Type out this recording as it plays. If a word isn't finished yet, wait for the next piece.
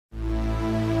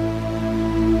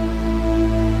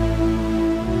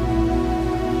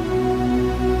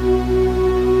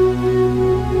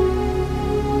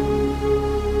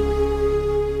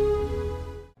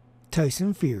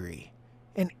Tyson Fury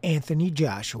and Anthony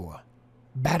Joshua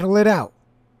battle it out.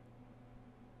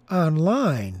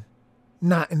 Online,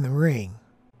 not in the ring.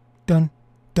 Dun,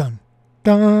 dun,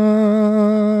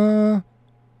 dun.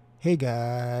 Hey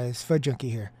guys, Fud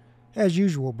Junkie here. As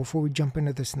usual, before we jump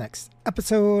into this next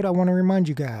episode, I want to remind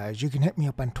you guys, you can hit me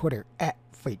up on Twitter at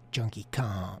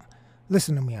FightJunkieCom.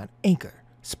 Listen to me on Anchor,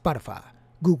 Spotify,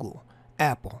 Google,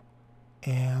 Apple,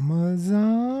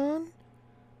 Amazon.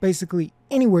 Basically,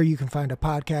 anywhere you can find a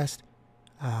podcast,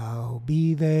 I'll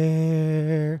be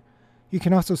there. You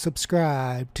can also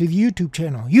subscribe to the YouTube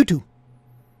channel,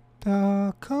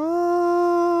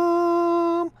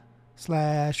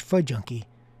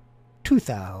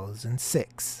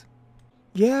 youtube.com/FudJunkie2006.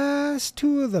 Yes,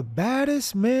 two of the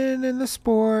baddest men in the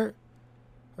sport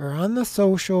are on the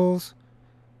socials,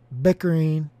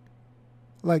 bickering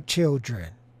like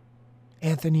children.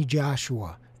 Anthony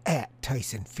Joshua at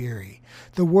Tyson Fury.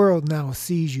 The world now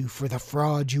sees you for the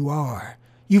fraud you are.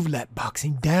 You've let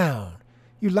boxing down.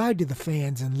 You lied to the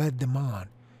fans and led them on.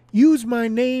 Use my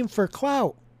name for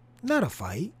clout, not a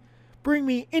fight. Bring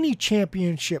me any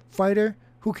championship fighter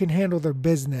who can handle their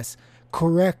business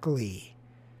correctly.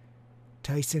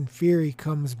 Tyson Fury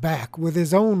comes back with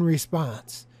his own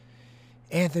response.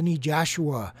 Anthony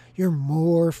Joshua, you're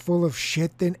more full of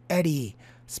shit than Eddie,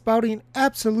 spouting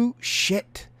absolute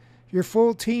shit. Your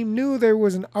full team knew there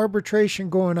was an arbitration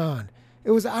going on.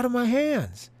 It was out of my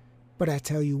hands. But I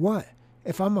tell you what,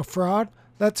 if I'm a fraud,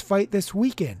 let's fight this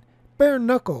weekend. Bare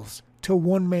knuckles till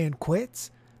one man quits.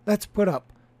 Let's put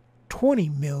up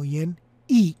 $20 million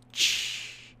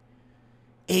each.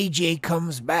 AJ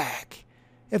comes back.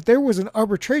 If there was an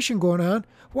arbitration going on,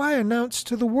 why announce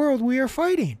to the world we are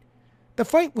fighting? The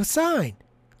fight was signed.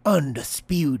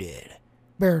 Undisputed.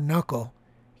 Bare knuckle,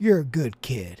 you're a good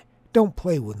kid. Don't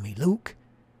play with me, Luke.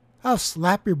 I'll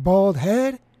slap your bald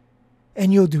head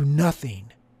and you'll do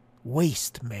nothing.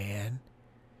 Waste man.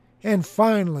 And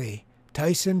finally,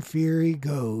 Tyson Fury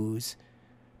goes.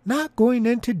 Not going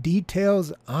into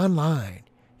details online.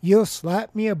 You'll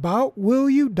slap me about, will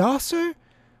you, Dosser?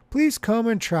 Please come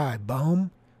and try,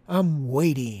 bum. I'm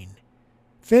waiting.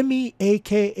 Femi,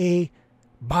 a.k.a.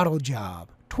 Bottle Job.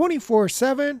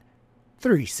 24/7,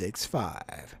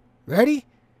 365. Ready?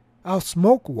 I'll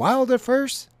smoke Wilder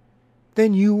first,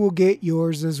 then you will get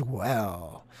yours as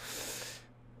well.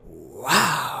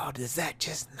 Wow, does that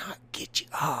just not get you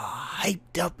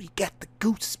hyped up? You got the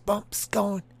goosebumps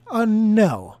going?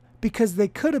 No, because they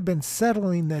could have been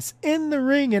settling this in the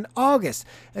ring in August.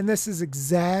 And this is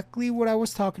exactly what I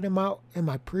was talking about in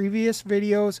my previous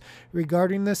videos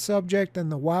regarding this subject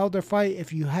and the Wilder fight.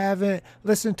 If you haven't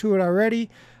listened to it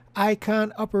already,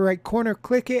 icon upper right corner,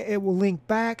 click it. It will link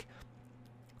back.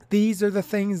 These are the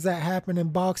things that happen in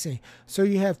boxing. So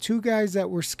you have two guys that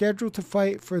were scheduled to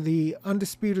fight for the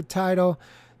undisputed title.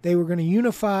 They were going to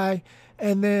unify.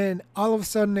 And then all of a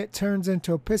sudden it turns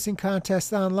into a pissing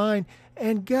contest online.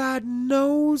 And God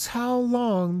knows how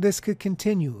long this could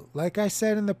continue. Like I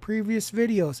said in the previous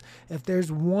videos, if there's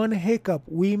one hiccup,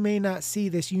 we may not see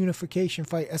this unification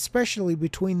fight, especially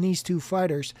between these two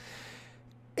fighters.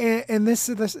 And this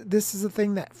is the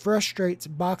thing that frustrates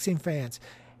boxing fans.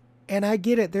 And I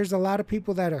get it. There's a lot of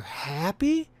people that are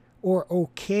happy or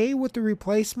okay with the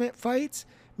replacement fights,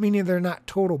 meaning they're not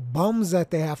total bums that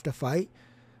they have to fight.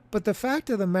 But the fact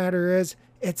of the matter is,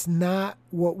 it's not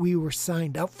what we were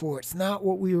signed up for. It's not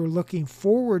what we were looking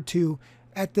forward to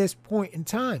at this point in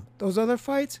time. Those other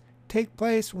fights take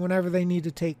place whenever they need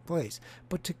to take place.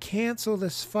 But to cancel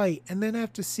this fight and then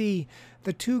have to see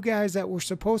the two guys that were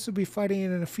supposed to be fighting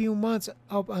in a few months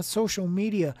up on social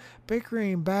media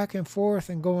bickering back and forth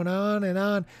and going on and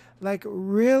on, like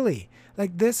really,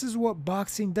 like this is what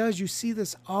boxing does. You see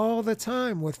this all the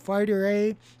time with fighter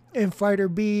A and fighter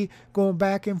B going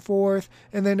back and forth,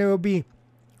 and then it will be,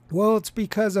 well, it's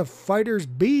because of Fighters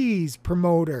B's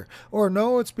promoter, or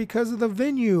no, it's because of the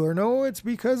venue, or no, it's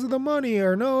because of the money,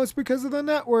 or no, it's because of the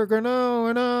network, or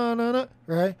no,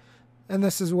 right? And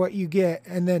this is what you get,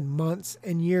 and then months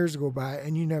and years go by,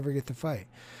 and you never get to fight.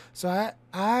 So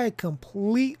I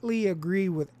completely agree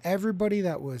with everybody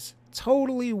that was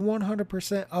totally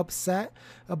 100% upset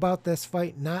about this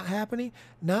fight not happening.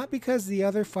 Not because the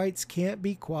other fights can't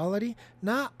be quality,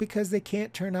 not because they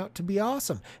can't turn out to be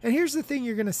awesome. And here's the thing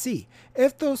you're going to see.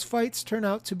 If those fights turn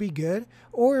out to be good,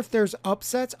 or if there's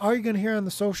upsets, all you're going to hear on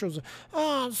the socials,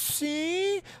 oh,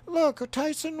 see, look,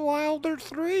 Tyson Wilder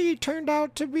 3 turned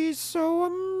out to be so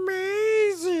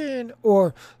amazing.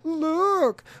 Or,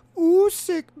 look,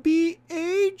 Usyk beat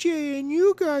AJ and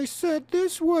you guys said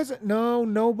this wasn't. No,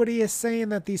 nobody is saying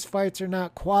that these fights are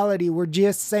not quality. We're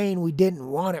just saying we didn't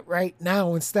want it right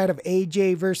now instead of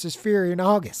AJ versus Fury in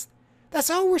August. That's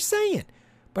all we're saying.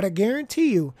 But I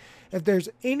guarantee you, if there's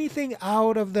anything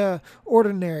out of the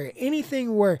ordinary,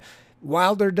 anything where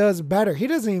Wilder does better, he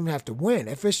doesn't even have to win.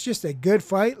 If it's just a good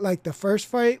fight, like the first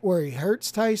fight where he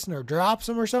hurts Tyson or drops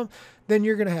him or something, then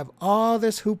you're going to have all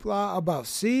this hoopla about,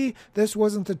 see, this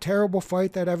wasn't the terrible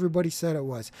fight that everybody said it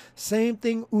was. Same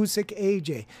thing, Usyk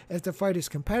AJ. If the fight is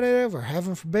competitive or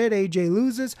heaven forbid AJ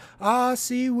loses,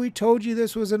 see, we told you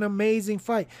this was an amazing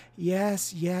fight.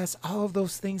 Yes, all of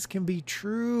those things can be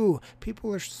true.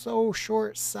 People are so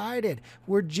short-sighted.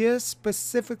 We're just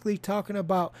specifically talking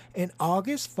about an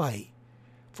August fight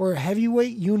for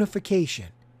heavyweight unification.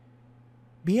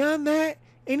 Beyond that,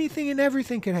 anything and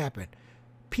everything can happen.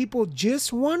 People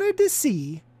just wanted to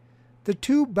see the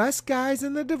two best guys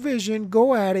in the division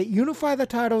go at it, unify the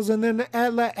titles, and then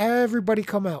let everybody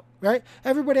come out, right?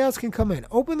 Everybody else can come in.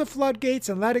 Open the floodgates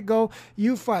and let it go.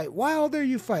 You fight Wilder,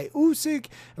 you fight Usyk,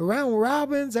 round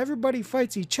robins, everybody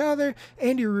fights each other.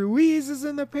 Andy Ruiz is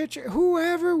in the picture.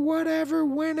 Whoever, whatever,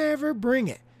 whenever, bring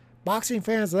it. Boxing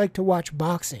fans like to watch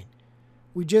boxing.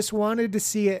 We just wanted to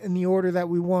see it in the order that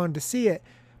we wanted to see it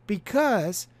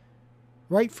because,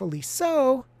 rightfully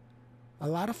so, a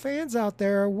lot of fans out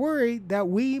there are worried that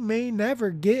we may never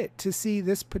get to see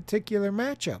this particular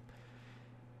matchup.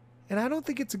 And I don't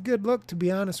think it's a good look, to be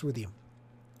honest with you.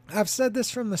 I've said this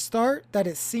from the start that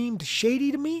it seemed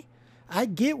shady to me. I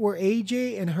get where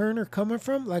AJ and Hearn are coming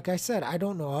from. Like I said, I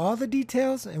don't know all the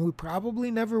details, and we probably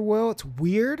never will. It's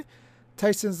weird.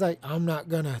 Tyson's like, I'm not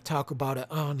going to talk about it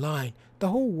online. The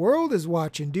whole world is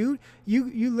watching, dude.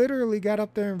 You literally got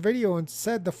up there in video and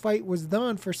said the fight was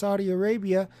done for Saudi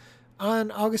Arabia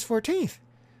on August 14th.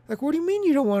 Like, what do you mean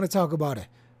you don't want to talk about it?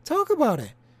 Talk about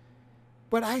it.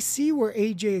 But I see where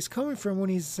AJ is coming from when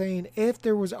he's saying, if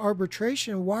there was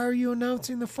arbitration, why are you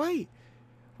announcing the fight?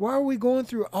 Why are we going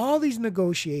through all these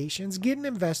negotiations, getting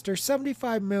investors,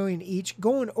 $75 million each,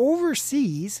 going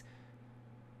overseas,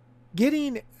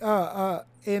 getting an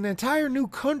entire new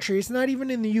country? It's not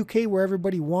even in the UK where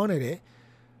everybody wanted it.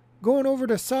 Going over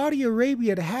to Saudi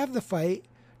Arabia to have the fight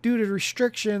due to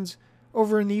restrictions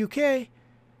over in the UK.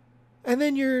 And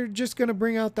then you're just going to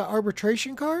bring out the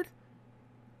arbitration card?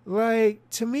 Like,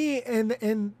 to me,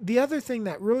 and the other thing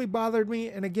that really bothered me,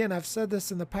 and again, I've said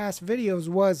this in the past videos,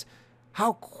 was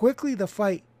how quickly the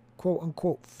fight, quote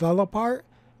unquote, fell apart.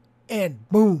 And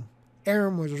boom,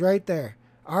 Aaron was right there.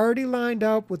 Already lined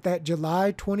up with that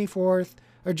July 24th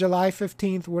or July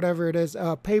 15th, whatever it is,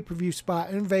 pay-per-view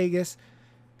spot in Vegas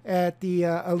at the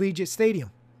Allegiant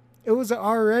Stadium. It was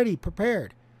already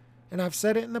prepared. And I've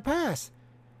said it in the past.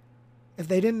 If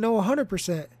they didn't know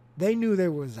 100%, they knew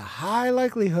there was a high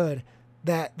likelihood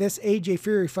that this AJ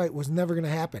Fury fight was never going to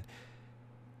happen.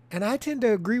 And I tend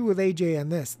to agree with AJ on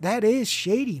this. That is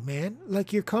shady, man.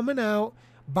 Like, you're coming out,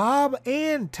 Bob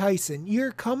and Tyson,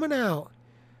 you're coming out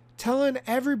telling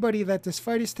everybody that this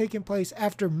fight is taking place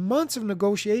after months of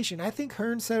negotiation. I think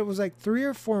Hearn said it was like 3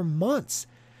 or 4 months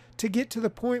to get to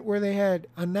the point where they had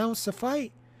announced the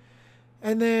fight.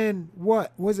 And then,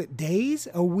 what, was it days,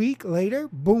 a week later,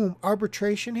 boom,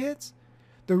 arbitration hits.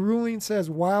 The ruling says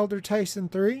Wilder Tyson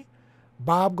 3.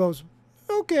 Bob goes,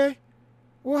 okay,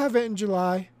 we'll have it in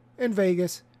July in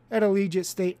Vegas at Allegiant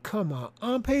State. Come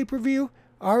on pay-per-view,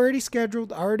 already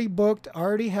scheduled, already booked,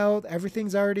 already held,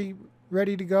 everything's already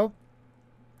ready to go.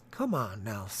 Come on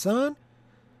now, son.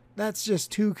 That's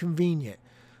just too convenient.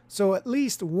 So at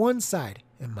least one side,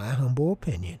 in my humble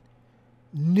opinion,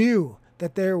 knew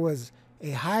that there was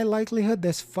a high likelihood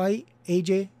this fight,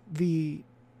 AJ v.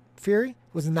 Fury,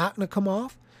 was not going to come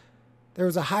off. There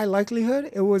was a high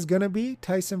likelihood it was going to be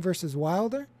Tyson versus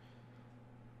Wilder.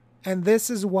 And this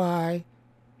is why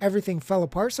everything fell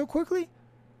apart so quickly.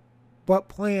 But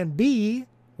plan B,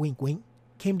 wink wink,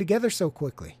 came together so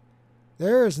quickly.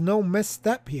 There is no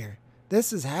misstep here.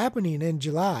 This is happening in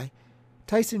July.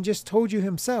 Tyson just told you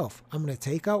himself, I'm going to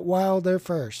take out Wilder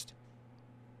first.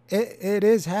 It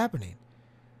is happening.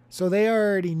 So they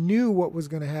already knew what was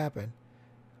going to happen.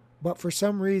 But for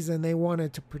some reason, they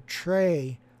wanted to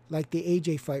portray like the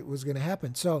AJ fight was going to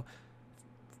happen. So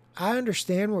I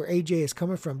understand where AJ is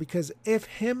coming from, because if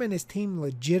him and his team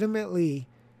legitimately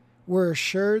were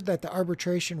assured that the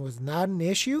arbitration was not an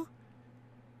issue,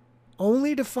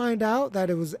 only to find out that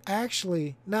it was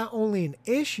actually not only an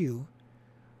issue,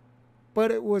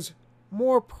 but it was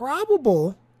more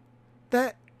probable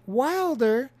that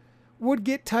Wilder would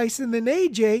get Tyson than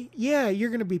AJ, yeah,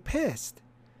 you're going to be pissed.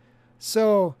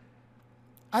 So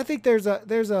I think there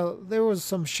was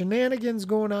some shenanigans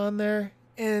going on there,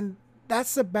 and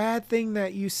that's the bad thing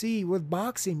that you see with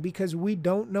boxing, because we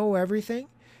don't know everything.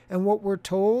 and what we're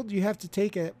told, you have to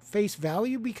take at face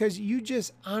value because you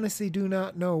just honestly do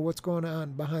not know what's going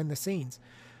on behind the scenes.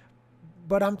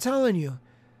 But I'm telling you,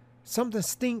 something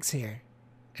stinks here,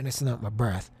 and it's not my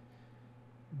breath.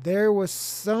 There was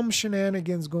some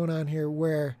shenanigans going on here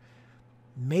where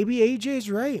maybe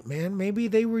AJ's right, man. Maybe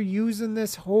they were using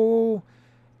this whole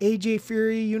AJ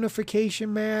Fury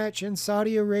unification match in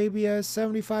Saudi Arabia,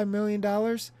 $75 million,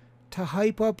 to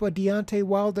hype up a Deontay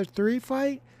Wilder 3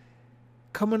 fight,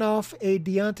 coming off a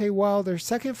Deontay Wilder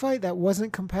 2nd fight that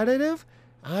wasn't competitive.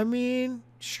 I mean,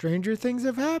 stranger things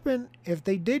have happened. If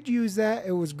they did use that,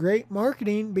 it was great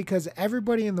marketing because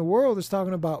everybody in the world is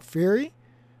talking about Fury,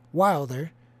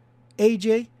 Wilder,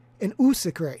 AJ, and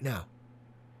Usyk right now.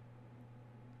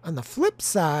 On the flip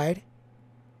side,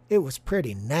 it was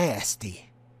pretty nasty.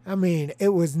 I mean, it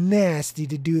was nasty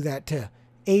to do that to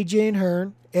AJ and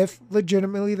Hearn. If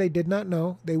legitimately they did not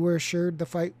know, they were assured the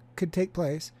fight could take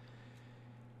place.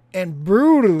 And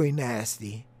brutally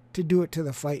nasty to do it to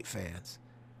the fight fans.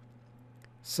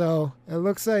 So it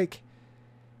looks like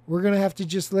we're going to have to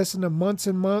just listen to months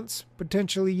and months,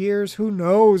 potentially years, who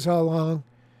knows how long,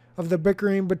 of the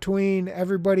bickering between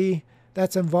everybody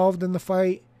that's involved in the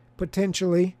fight,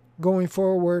 potentially going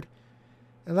forward.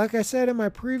 And like I said in my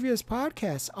previous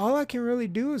podcast, all I can really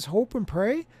do is hope and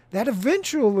pray that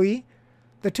eventually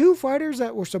the two fighters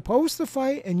that were supposed to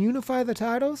fight and unify the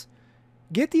titles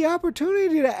get the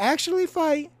opportunity to actually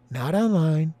fight, not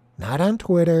online, not on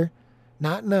Twitter,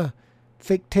 not in a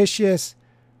fictitious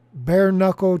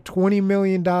bare-knuckle $20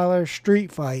 million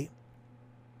street fight,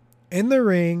 in the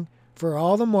ring for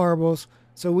all the marbles,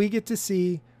 so we get to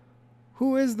see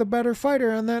who is the better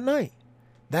fighter on that night.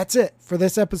 That's it for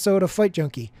this episode of Fight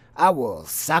Junkie. I will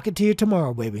sock it to you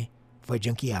tomorrow, baby. Fight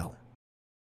Junkie out.